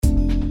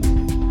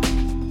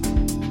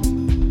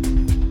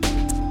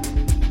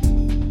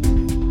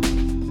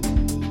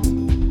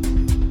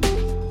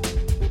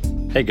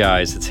Hey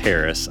guys, it's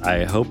Harris.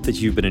 I hope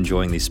that you've been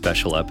enjoying these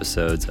special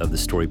episodes of the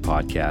Story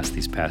Podcast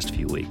these past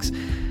few weeks.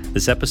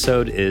 This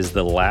episode is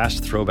the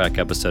last throwback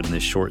episode in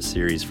this short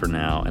series for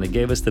now, and it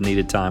gave us the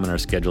needed time in our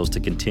schedules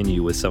to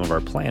continue with some of our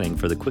planning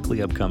for the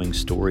quickly upcoming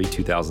Story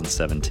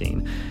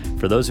 2017.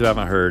 For those who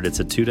haven't heard, it's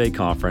a 2-day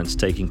conference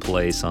taking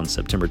place on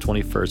September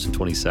 21st and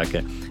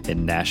 22nd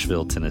in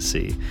Nashville,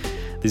 Tennessee.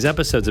 These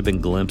episodes have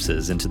been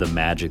glimpses into the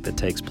magic that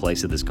takes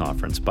place at this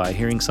conference by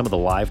hearing some of the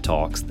live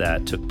talks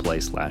that took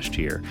place last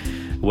year.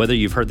 Whether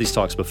you've heard these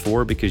talks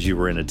before because you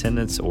were in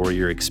attendance or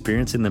you're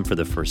experiencing them for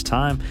the first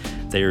time,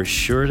 they are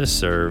sure to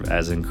serve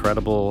as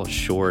incredible,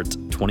 short,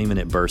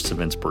 20-minute bursts of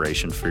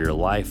inspiration for your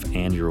life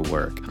and your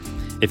work.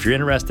 If you're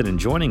interested in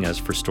joining us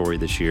for Story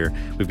this year,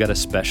 we've got a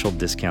special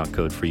discount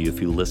code for you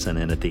if you listen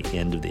in at the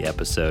end of the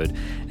episode.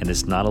 And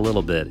it's not a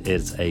little bit,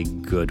 it's a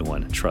good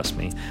one, trust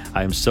me.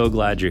 I am so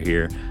glad you're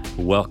here.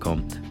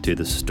 Welcome to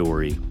the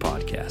Story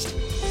Podcast.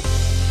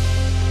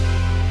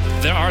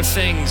 There are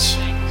things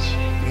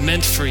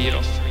meant for you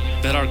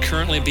that are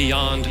currently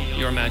beyond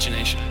your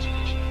imagination.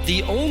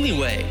 The only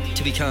way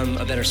to become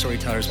a better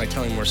storyteller is by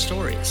telling more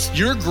stories.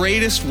 Your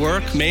greatest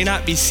work may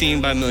not be seen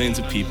by millions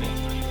of people.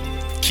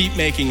 Keep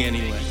making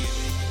anyway.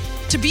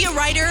 To be a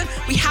writer,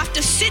 we have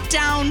to sit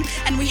down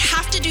and we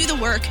have to do the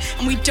work,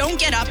 and we don't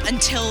get up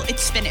until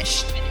it's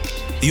finished.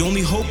 The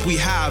only hope we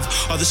have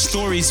are the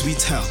stories we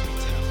tell.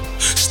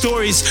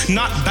 Stories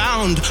not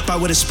bound by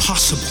what is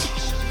possible.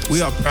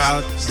 We are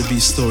proud to be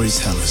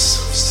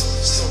storytellers.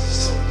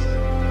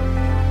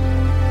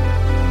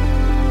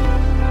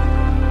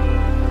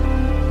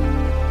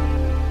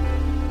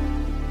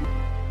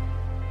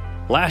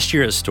 Last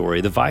year at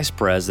Story, the Vice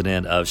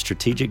President of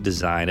Strategic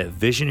Design at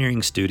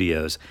Visioneering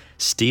Studios,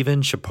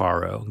 Stephen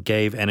Chaparro,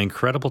 gave an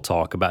incredible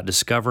talk about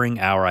discovering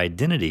our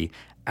identity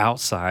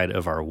outside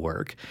of our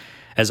work.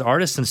 As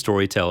artists and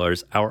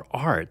storytellers, our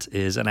art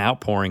is an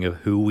outpouring of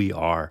who we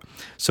are.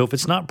 So if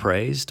it's not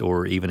praised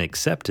or even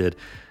accepted,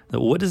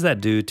 what does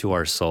that do to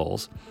our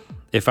souls?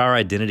 If our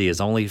identity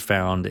is only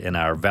found in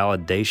our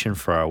validation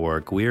for our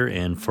work, we're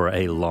in for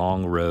a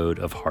long road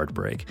of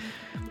heartbreak.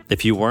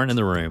 If you weren't in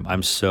the room,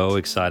 I'm so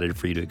excited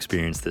for you to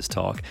experience this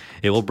talk.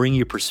 It will bring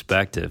you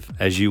perspective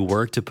as you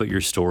work to put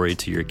your story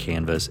to your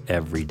canvas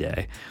every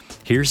day.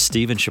 Here's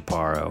Stephen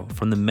Chaparro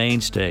from the main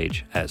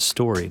stage at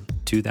Story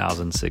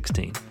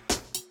 2016.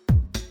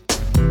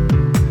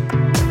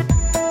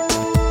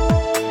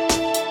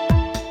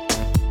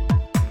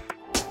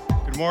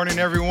 Good morning,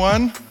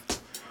 everyone.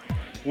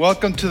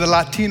 Welcome to the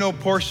Latino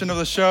portion of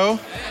the show.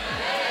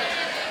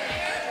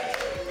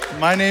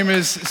 My name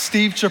is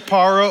Steve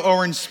Chaparro,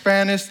 or in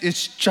Spanish,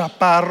 it's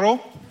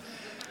Chaparro,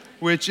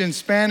 which in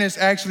Spanish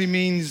actually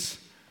means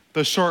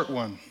the short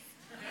one.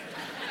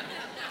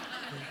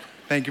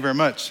 Thank you very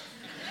much.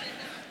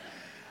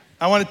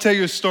 I want to tell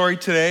you a story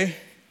today,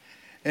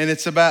 and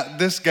it's about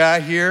this guy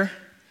here.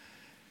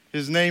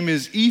 His name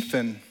is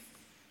Ethan.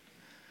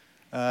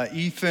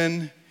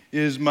 Ethan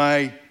is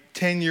my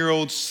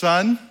 10-year-old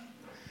son.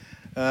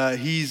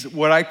 He's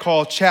what I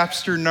call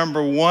chapster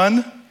number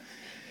 1.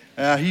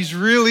 He's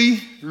really,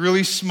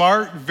 really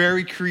smart,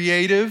 very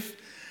creative,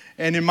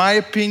 and in my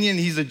opinion,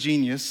 he's a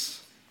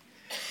genius.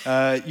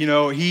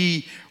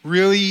 He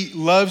really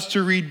loves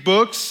to read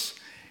books,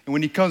 and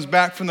when he comes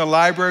back from the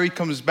library, he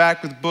comes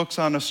back with books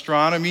on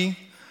astronomy,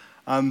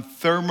 on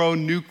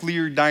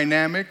thermonuclear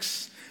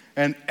dynamics,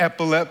 and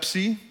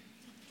epilepsy,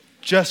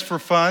 just for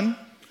fun.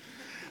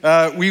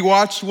 We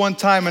watched one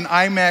time an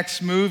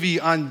IMAX movie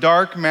on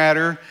dark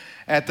matter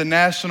at the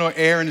National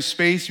Air and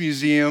Space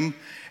Museum,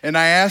 and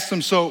I asked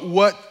him, so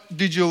what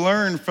did you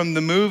learn from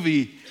the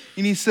movie?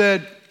 And he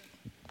said,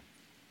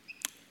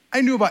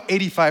 I knew about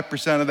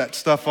 85% of that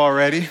stuff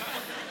already.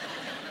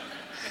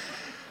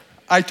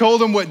 I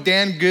told him what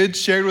Dan Good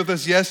shared with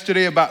us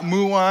yesterday about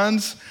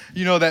muons,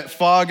 that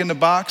fog in the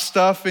box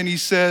stuff, and he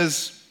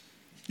says,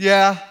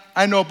 yeah,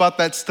 I know about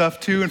that stuff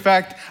too. In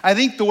fact, I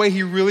think the way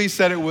he really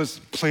said it was,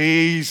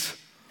 please.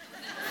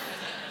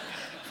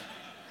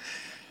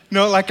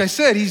 Like I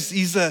said,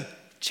 he's a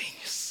genius.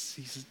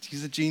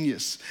 He's a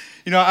genius.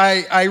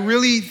 I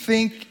really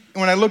think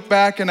when I look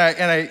back and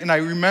I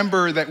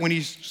remember that when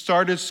he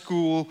started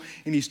school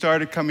and he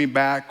started coming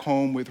back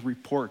home with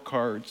report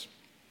cards,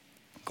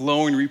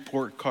 glowing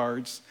report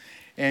cards,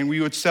 and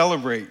we would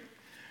celebrate.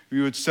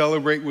 We would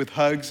celebrate with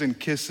hugs and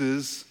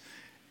kisses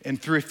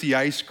and thrifty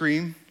ice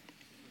cream.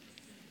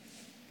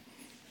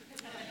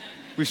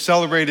 We've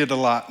celebrated a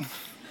lot.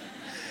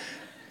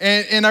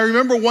 And I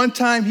remember one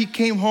time he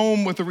came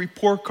home with a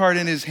report card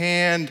in his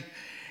hand,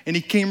 and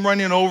he came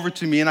running over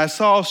to me, and I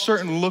saw a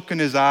certain look in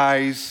his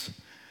eyes.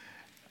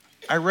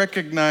 I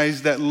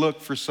recognized that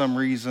look for some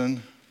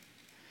reason.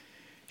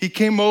 He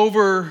came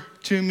over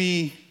to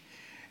me,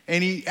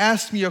 and he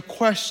asked me a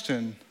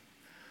question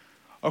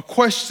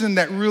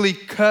that really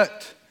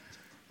cut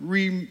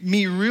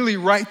me really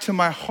right to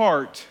my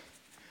heart.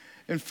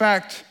 In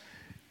fact,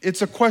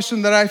 it's a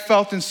question that I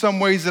felt in some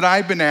ways that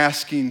I've been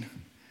asking.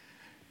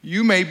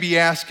 You may be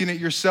asking it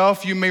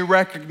yourself. You may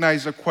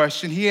recognize a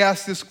question. He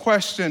asked this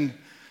question,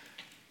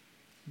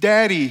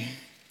 Daddy,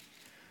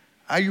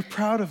 Are you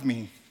proud of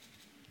me?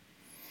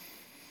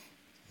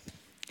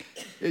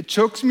 It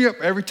chokes me up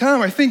every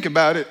time I think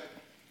about it.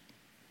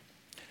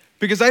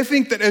 Because I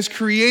think that as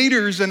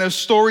creators and as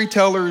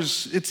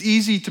storytellers, it's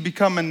easy to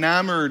become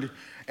enamored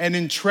and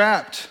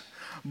entrapped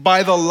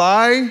by the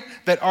lie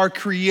that our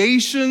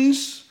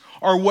creations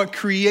are what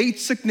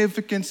creates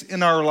significance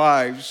in our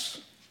lives.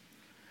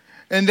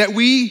 And that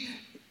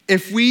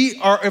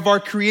if our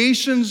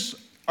creations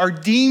are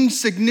deemed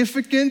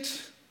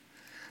significant,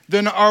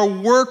 then our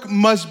work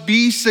must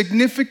be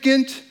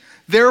significant.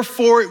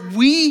 Therefore,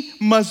 we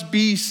must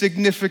be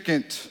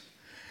significant.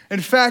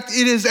 In fact,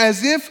 it is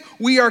as if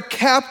we are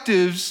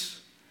captives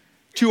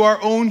to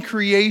our own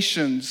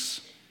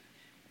creations.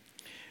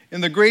 In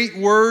the great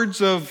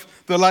words of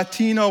the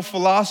Latino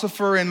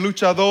philosopher and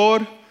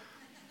luchador,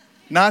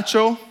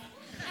 Nacho,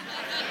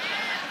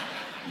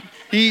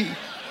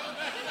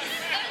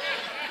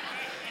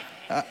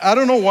 I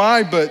don't know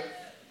why, but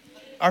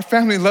our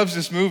family loves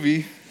this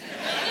movie.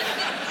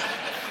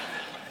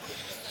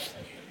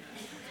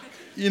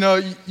 You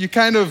know, you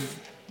kind of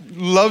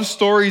love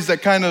stories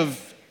that kind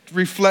of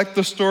reflect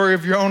the story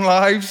of your own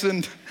lives,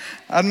 and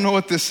I don't know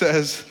what this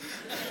says.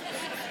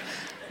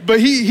 But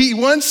he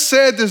once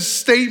said this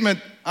statement,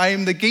 I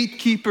am the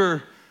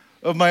gatekeeper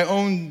of my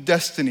own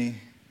destiny,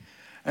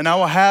 and I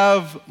will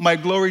have my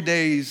glory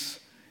days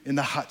in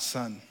the hot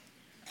sun.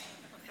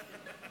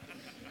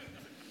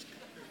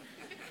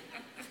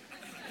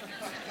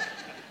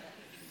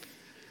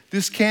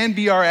 This can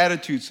be our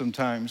attitude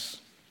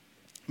sometimes,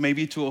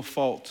 maybe to a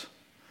fault.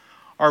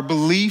 Our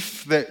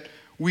belief that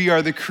we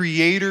are the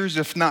creators,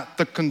 if not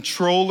the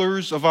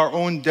controllers of our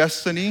own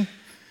destiny.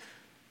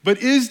 But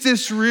is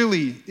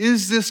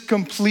this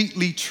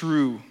completely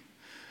true?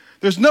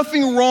 There's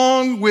nothing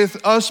wrong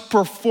with us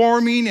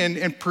performing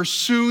and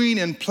pursuing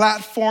and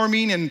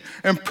platforming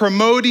and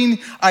promoting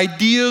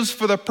ideas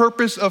for the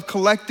purpose of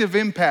collective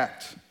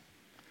impact.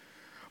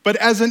 But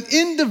as an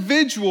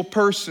individual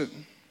person,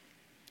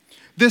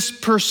 this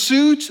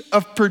pursuit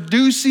of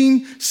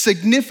producing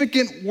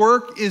significant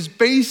work is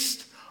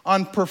based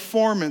on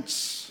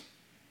performance.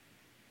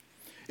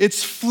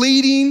 It's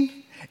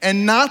fleeting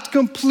and not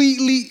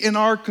completely in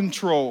our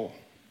control.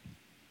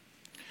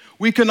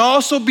 We can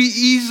also be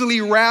easily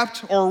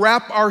wrap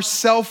our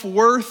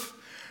self-worth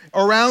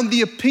around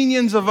the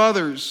opinions of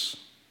others.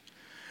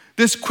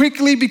 This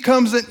quickly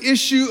becomes an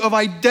issue of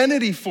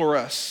identity for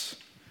us.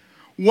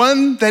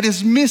 One that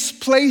is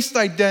misplaced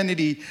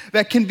identity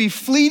that can be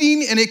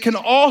fleeting, and it can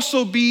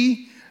also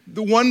be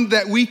the one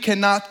that we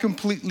cannot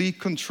completely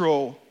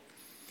control.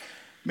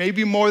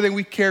 Maybe more than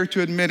we care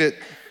to admit it,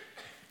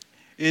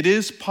 it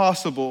is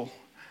possible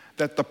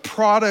that the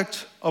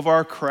product of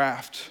our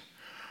craft,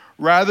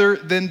 rather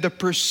than the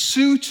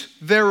pursuit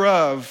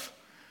thereof,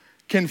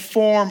 can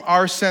form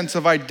our sense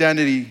of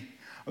identity,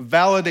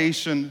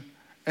 validation,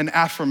 and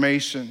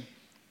affirmation.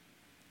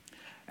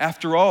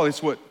 After all,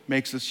 it's what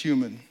makes us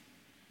human.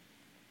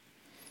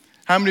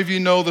 How many of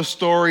you know the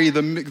story,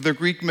 the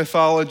Greek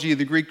mythology,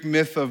 the Greek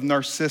myth of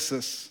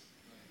Narcissus?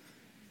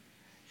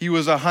 He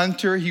was a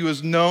hunter. He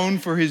was known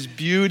for his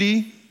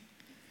beauty.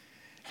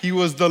 He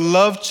was the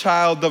love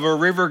child of a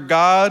river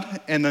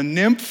god and a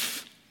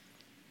nymph.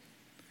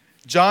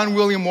 John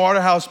William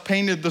Waterhouse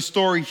painted the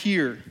story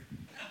here.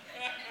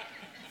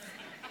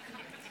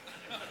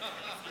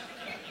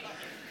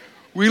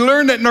 We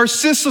learn that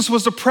Narcissus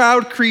was a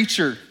proud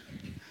creature.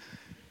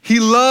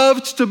 He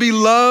loved to be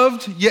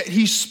loved, yet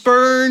he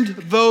spurned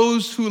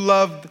those who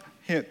loved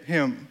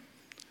him.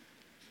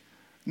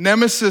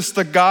 Nemesis,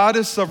 the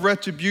goddess of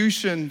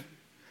retribution,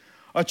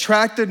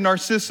 attracted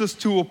Narcissus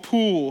to a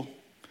pool.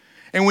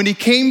 And when he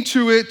came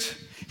to it,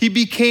 he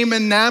became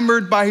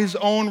enamored by his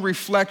own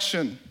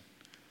reflection.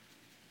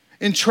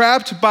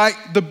 Entrapped by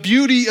the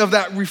beauty of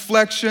that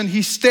reflection,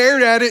 he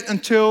stared at it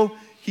until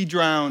he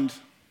drowned.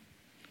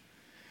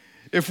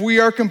 If we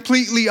are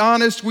completely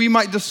honest, we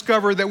might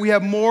discover that we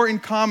have more in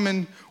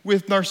common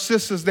with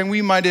Narcissus than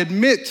we might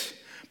admit,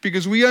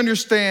 because we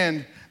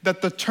understand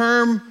that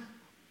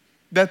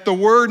the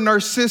word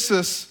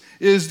narcissus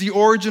is the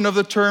origin of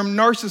the term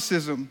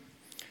narcissism.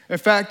 In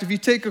fact, if you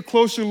take a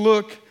closer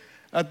look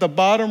at the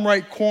bottom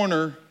right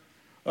corner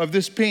of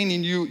this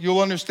painting, you'll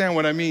understand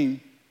what I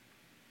mean.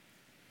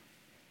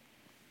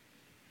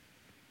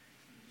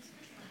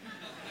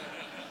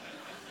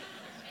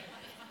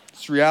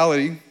 It's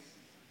reality.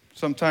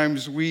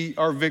 Sometimes we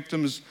are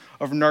victims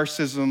of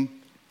narcissism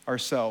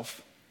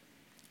ourselves.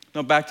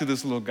 Now back to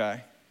this little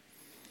guy.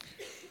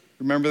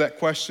 Remember that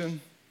question?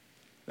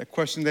 That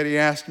question that he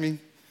asked me?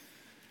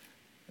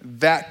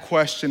 That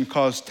question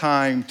caused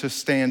time to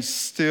stand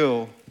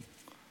still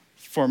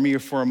for me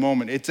for a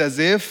moment. It's as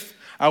if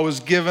I was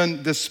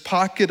given this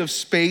pocket of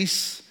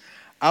space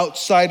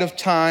outside of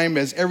time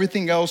as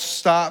everything else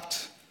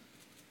stopped.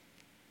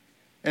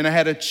 And I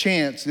had a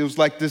chance. It was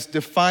like this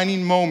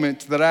defining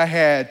moment that I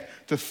had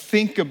to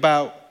think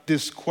about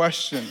this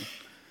question.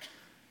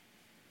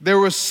 There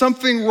was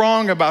something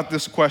wrong about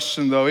this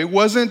question, though. It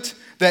wasn't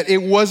that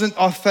it wasn't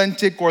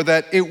authentic or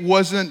that it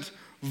wasn't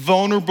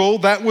vulnerable.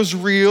 That was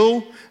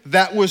real.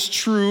 That was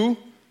true.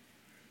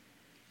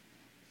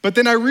 But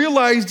then I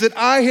realized that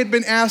I had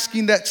been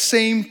asking that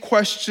same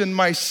question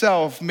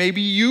myself.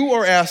 Maybe you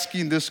are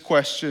asking this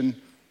question.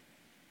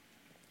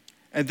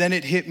 And then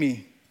it hit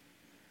me.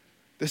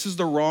 This is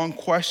the wrong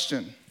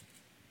question.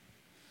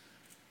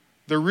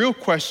 The real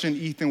question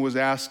Ethan was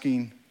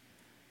asking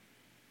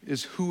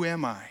is, who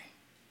am I?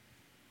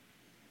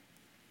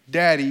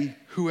 Daddy,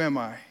 who am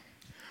I?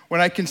 When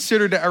I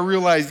considered it, I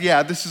realized,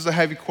 yeah, this is a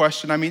heavy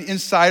question. I mean,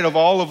 inside of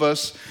all of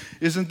us,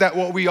 isn't that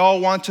what we all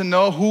want to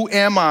know? Who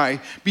am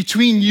I?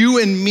 Between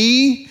you and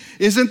me,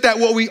 isn't that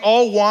what we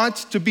all want?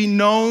 To be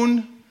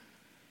known,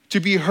 to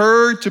be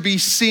heard, to be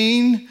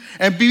seen?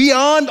 And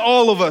beyond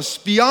all of us,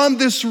 beyond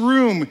this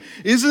room,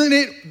 isn't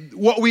it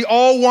what we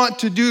all want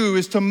to do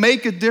is to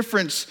make a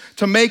difference,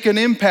 to make an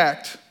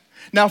impact?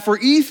 Now for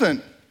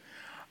Ethan,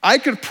 I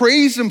could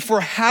praise him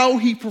for how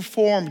he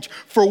performed,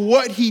 for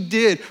what he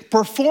did.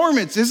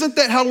 Performance, isn't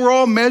that how we're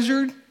all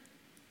measured?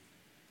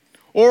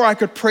 Or I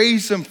could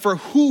praise him for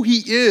who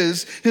he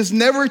is, his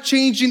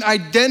never-changing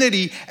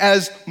identity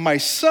as my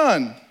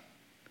son.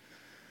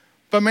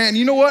 But man,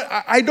 you know what?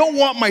 I don't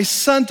want my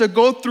son to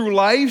go through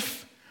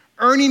life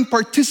earning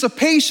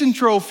participation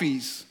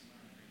trophies.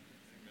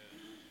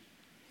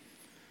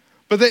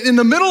 But then in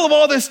the middle of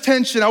all this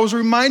tension, I was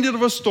reminded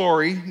of a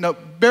story. Now,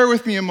 bear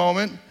with me a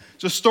moment.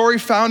 It's a story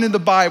found in the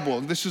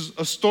Bible. This is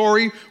a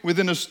story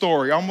within a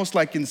story, almost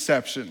like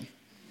Inception.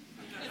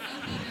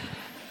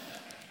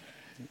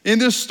 In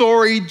this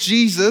story,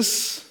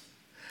 Jesus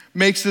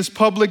makes his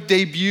public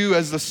debut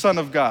as the Son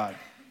of God.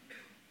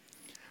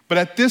 But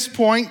at this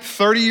point,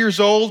 30 years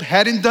old,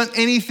 hadn't done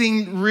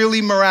anything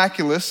really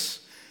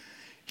miraculous.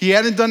 He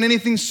hadn't done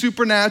anything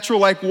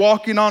supernatural like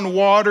walking on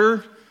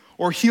water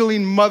or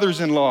healing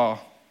mothers-in-law.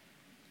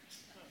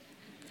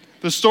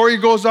 The story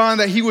goes on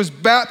that he was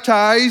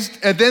baptized,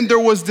 and then there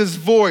was this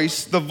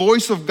voice, the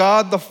voice of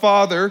God the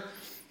Father,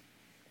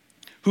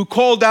 who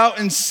called out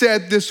and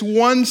said this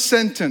one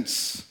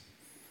sentence: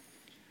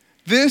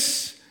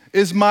 "This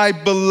is my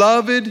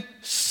beloved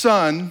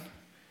Son,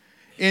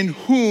 in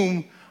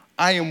whom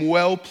I am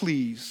well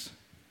pleased."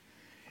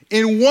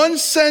 In one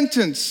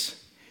sentence,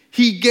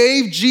 he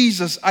gave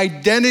Jesus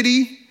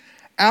identity,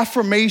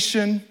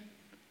 affirmation,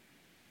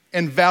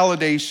 and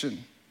validation.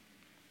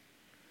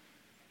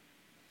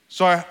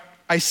 So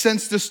I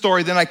sensed this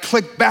story, then I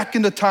clicked back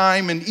into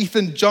time, and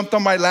Ethan jumped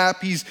on my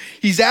lap.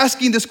 He's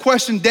asking this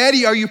question,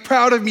 "Daddy, are you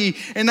proud of me?"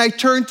 And I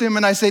turned to him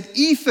and I said,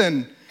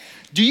 "Ethan,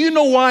 do you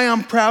know why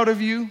I'm proud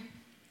of you?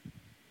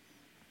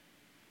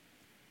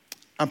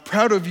 I'm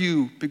proud of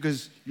you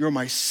because you're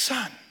my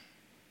son."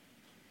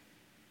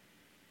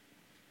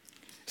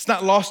 It's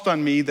not lost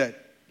on me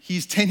that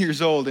he's 10 years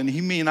old and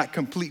he may not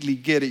completely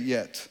get it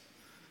yet.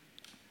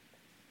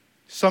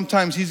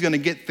 Sometimes he's going to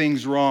get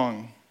things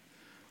wrong.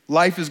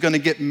 Life is going to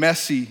get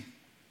messy.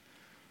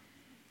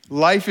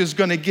 Life is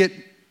going to get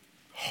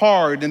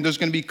hard, and there's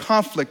going to be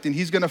conflict, and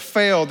he's going to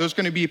fail. There's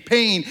going to be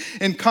pain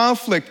and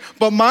conflict.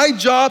 But my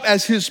job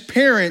as his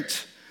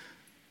parent,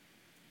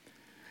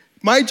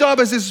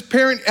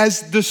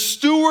 as the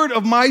steward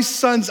of my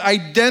son's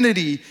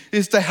identity,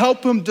 is to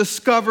help him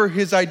discover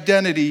his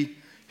identity,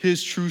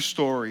 his true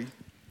story.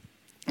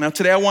 Now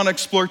today I want to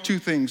explore two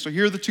things. So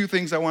here are the two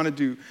things I want to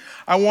do.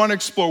 I want to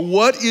explore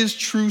what is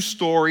true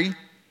story,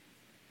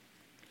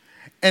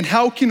 and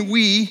how can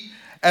we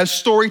as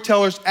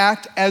storytellers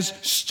act as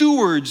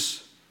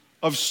stewards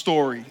of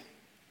story.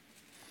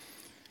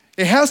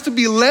 It has to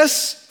be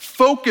less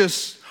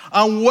focused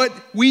on what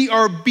we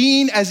are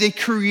being as a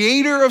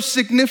creator of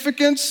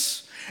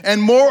significance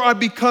and more on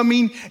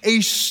becoming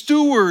a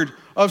steward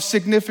of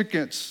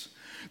significance.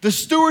 The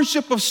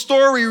stewardship of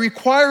story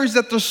requires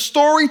that the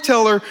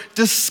storyteller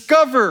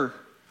discover,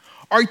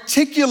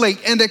 articulate,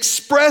 and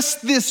express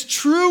this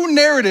true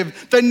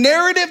narrative, the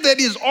narrative that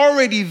is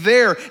already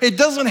there. It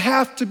doesn't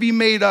have to be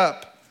made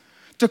up.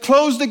 To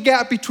close the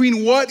gap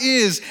between what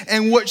is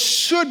and what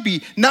should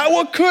be, not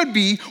what could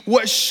be,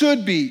 what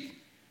should be.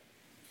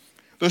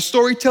 The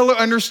storyteller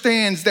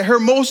understands that her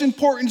most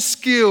important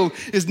skill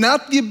is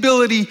not the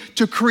ability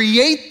to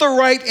create the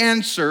right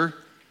answer,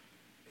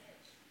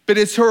 but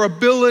it's her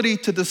ability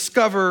to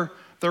discover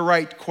the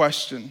right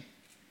question.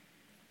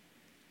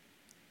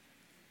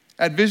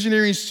 At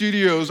Visionary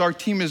Studios, our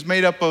team is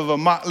made up of a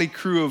motley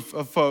crew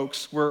of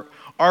folks. We're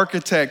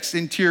architects,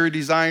 interior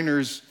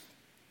designers,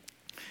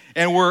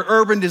 and we're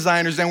urban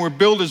designers, and we're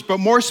builders, but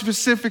more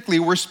specifically,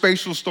 we're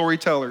spatial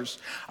storytellers.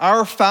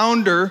 Our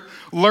founder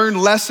learned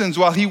lessons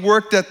while he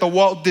worked at the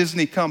Walt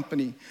Disney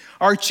Company.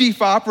 Our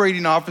chief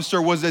operating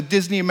officer was a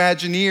Disney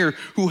Imagineer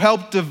who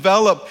helped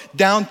develop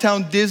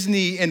downtown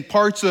Disney and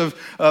parts of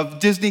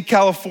Disney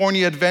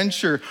California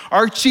Adventure.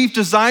 Our chief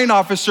design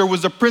officer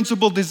was a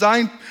principal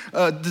designer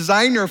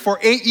for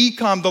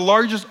AECOM, the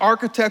largest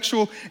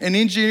architectural and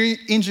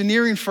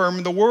engineering firm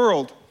in the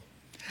world.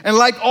 And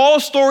like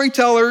all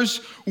storytellers,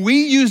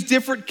 we use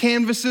different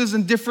canvases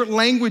and different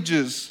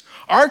languages.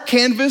 Our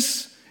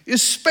canvas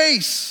is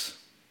space.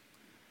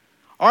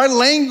 Our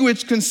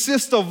language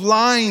consists of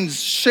lines,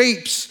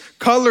 shapes,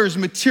 colors,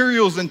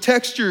 materials, and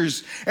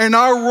textures. And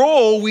our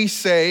role, we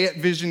say at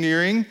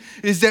Visioneering,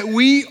 is that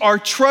we are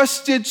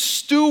trusted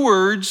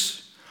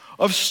stewards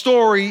of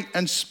story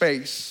and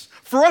space.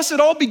 For us,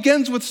 it all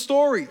begins with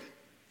story.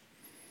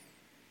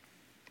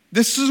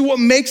 This is what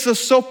makes us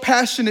so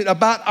passionate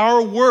about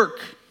our work.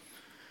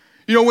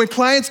 You know, when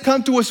clients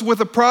come to us with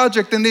a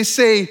project and they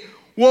say,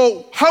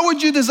 well, how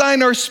would you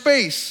design our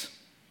space?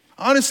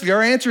 Honestly,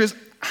 our answer is,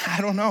 I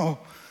don't know.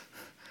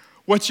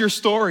 What's your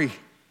story?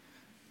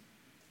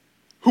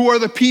 Who are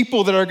the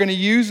people that are going to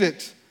use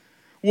it?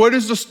 What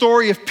is the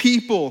story of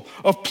people,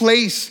 of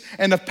place,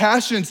 and of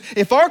passions?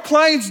 If our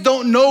clients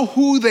don't know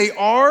who they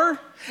are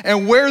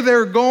and where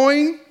they're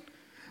going,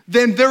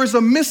 then there is a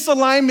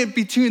misalignment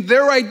between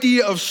their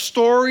idea of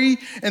story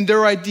and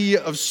their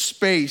idea of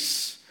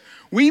space.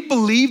 We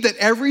believe that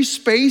every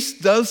space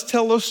does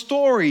tell a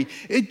story.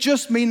 It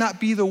just may not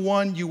be the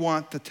one you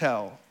want to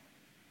tell.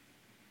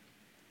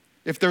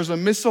 If there's a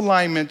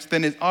misalignment,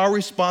 then it's our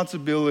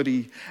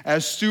responsibility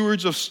as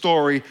stewards of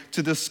story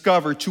to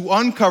discover, to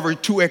uncover,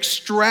 to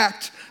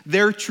extract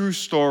their true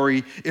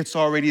story. It's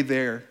already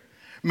there.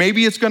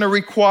 Maybe it's going to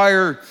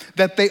require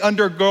that they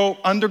undergo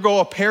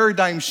a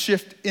paradigm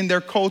shift in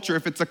their culture,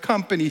 if it's a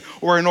company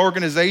or an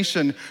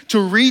organization,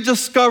 to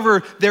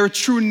rediscover their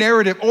true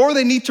narrative, or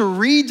they need to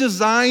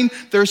redesign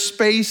their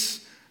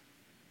space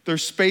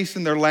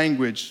and their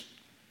language.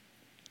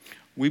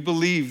 We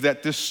believe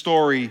that this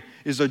story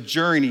is a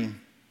journey,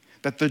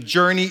 that the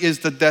journey is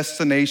the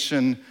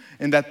destination,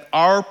 and that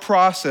our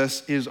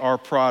process is our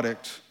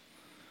product.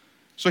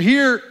 So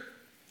here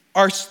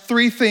are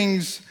 3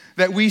 things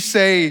that we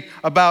say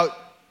about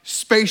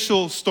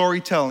spatial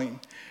storytelling.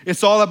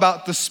 It's all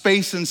about the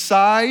space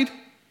inside,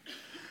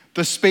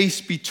 the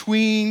space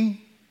between,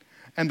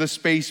 and the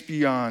space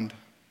beyond.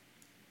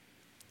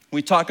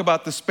 We talk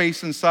about the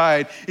space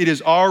inside. It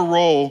is our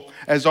role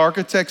as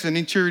architects and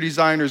interior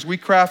designers. We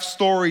craft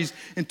stories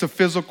into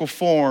physical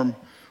form.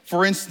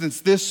 For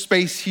instance, this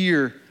space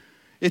here,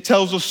 it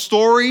tells a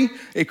story.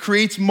 It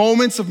creates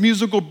moments of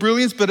musical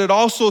brilliance, but it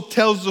also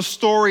tells the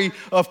story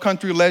of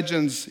country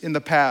legends in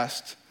the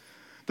past.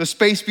 The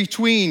space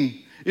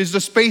between is the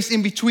space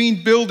in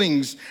between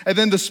buildings. And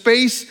then the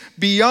space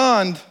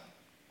beyond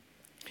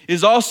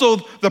is also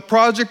the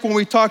project when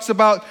we talk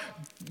about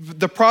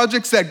the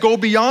projects that go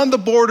beyond the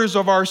borders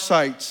of our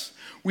sites.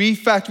 In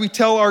fact, we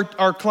tell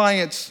our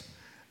clients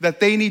that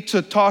they need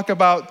to talk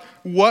about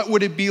what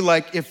would it be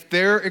like if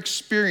their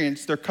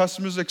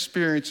customers'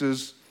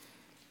 experiences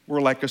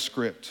were like a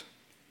script.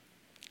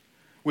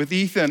 With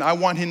Ethan, I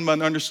want him to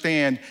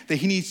understand that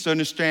he needs to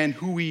understand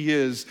who he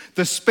is.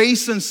 The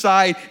space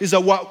inside is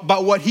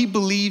about what he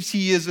believes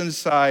he is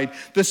inside.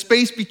 The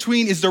space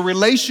between is the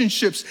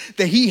relationships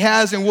that he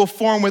has and will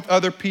form with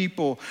other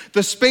people.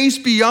 The space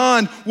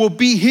beyond will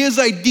be his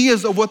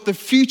ideas of what the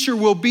future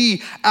will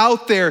be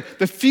out there,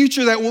 the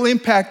future that will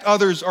impact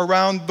others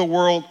around the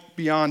world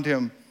beyond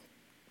him.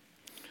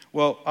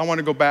 Well, I want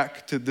to go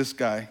back to this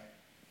guy.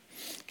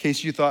 In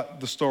case you thought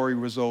the story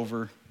was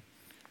over,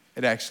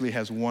 it actually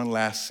has one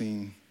last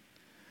scene.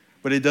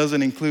 But it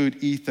doesn't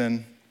include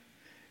Ethan.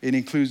 It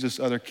includes this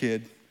other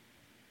kid.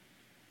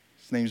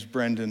 His name's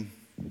Brendan,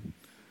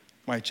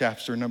 my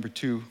chapter number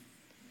 2.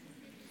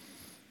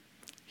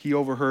 He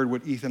overheard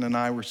what Ethan and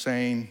I were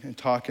saying and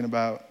talking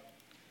about.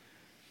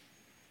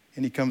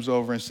 And he comes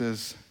over and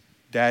says,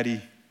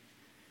 Daddy,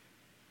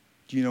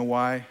 do you know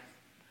why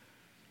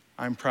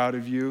I'm proud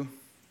of you?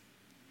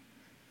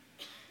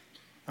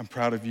 I'm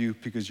proud of you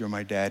because you're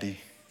my daddy.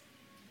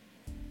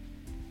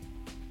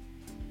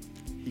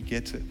 He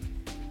gets it.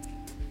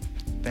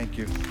 Thank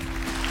you.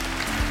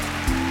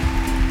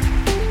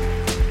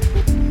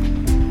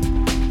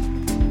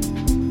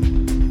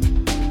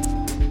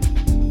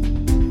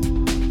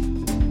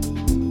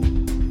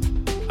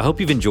 I hope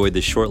you've enjoyed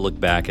this short look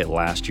back at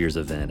last year's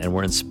event and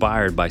were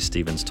inspired by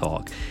Stephen's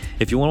talk.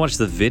 If you want to watch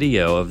the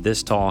video of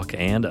this talk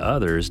and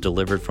others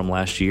delivered from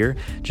last year,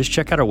 just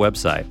check out our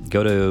website.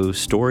 Go to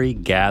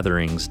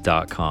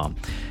storygatherings.com.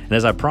 And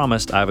as I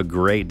promised, I have a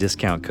great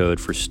discount code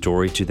for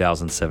Story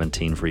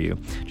 2017 for you.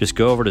 Just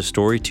go over to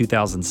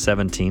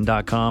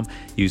story2017.com,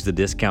 use the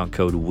discount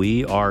code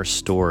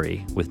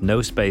WeAreStory with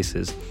no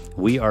spaces,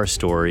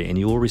 WeAreStory, and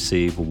you will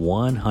receive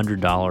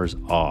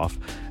 $100 off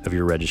of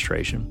your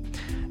registration.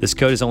 This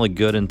code is only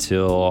good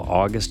until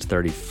August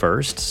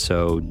 31st,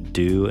 so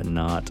do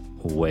not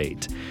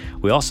wait.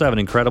 We also have an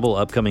incredible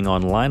upcoming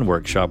online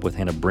workshop with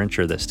Hannah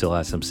Brincher that still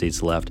has some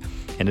seats left,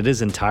 and it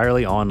is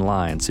entirely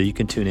online, so you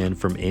can tune in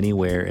from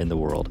anywhere in the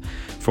world.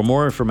 For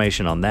more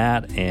information on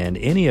that and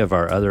any of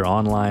our other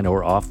online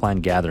or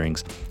offline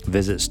gatherings,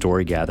 visit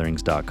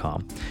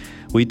storygatherings.com.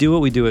 We do what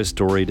we do at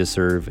Story to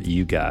serve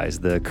you guys,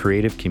 the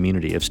creative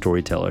community of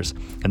storytellers,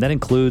 and that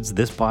includes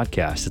this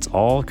podcast. It's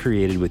all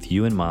created with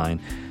you in mind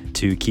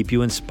to keep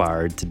you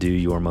inspired to do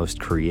your most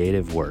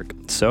creative work.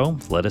 So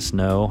let us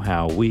know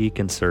how we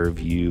can serve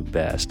you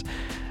best.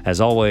 As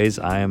always,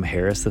 I am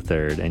Harris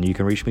III, and you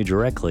can reach me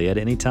directly at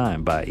any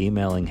time by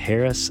emailing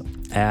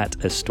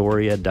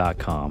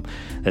harris@astoria.com.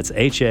 That's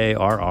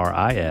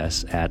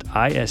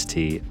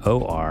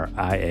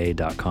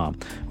HARRIS@ISTORIA.com.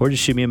 Or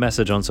just shoot me a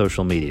message on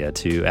social media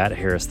to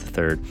 @Harris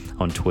III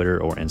on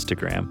Twitter or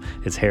Instagram.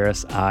 It's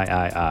Harris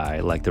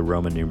III, like the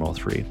Roman numeral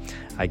 3.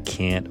 I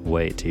can't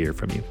wait to hear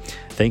from you.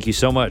 Thank you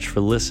so much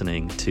for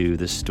listening to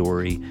the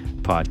Story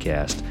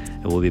Podcast,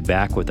 and we'll be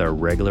back with our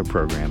regular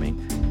programming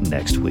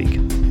next week.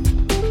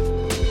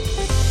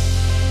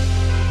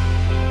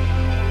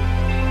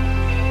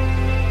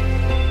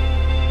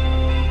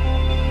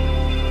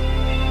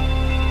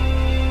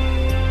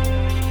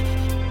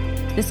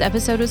 This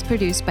episode was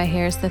produced by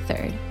Harris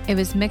III. It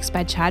was mixed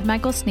by Chad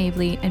Michael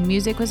Snavely, and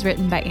music was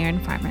written by Aaron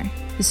Farmer.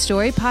 The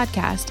Story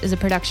Podcast is a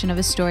production of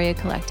Astoria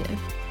Collective.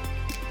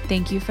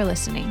 Thank you for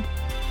listening.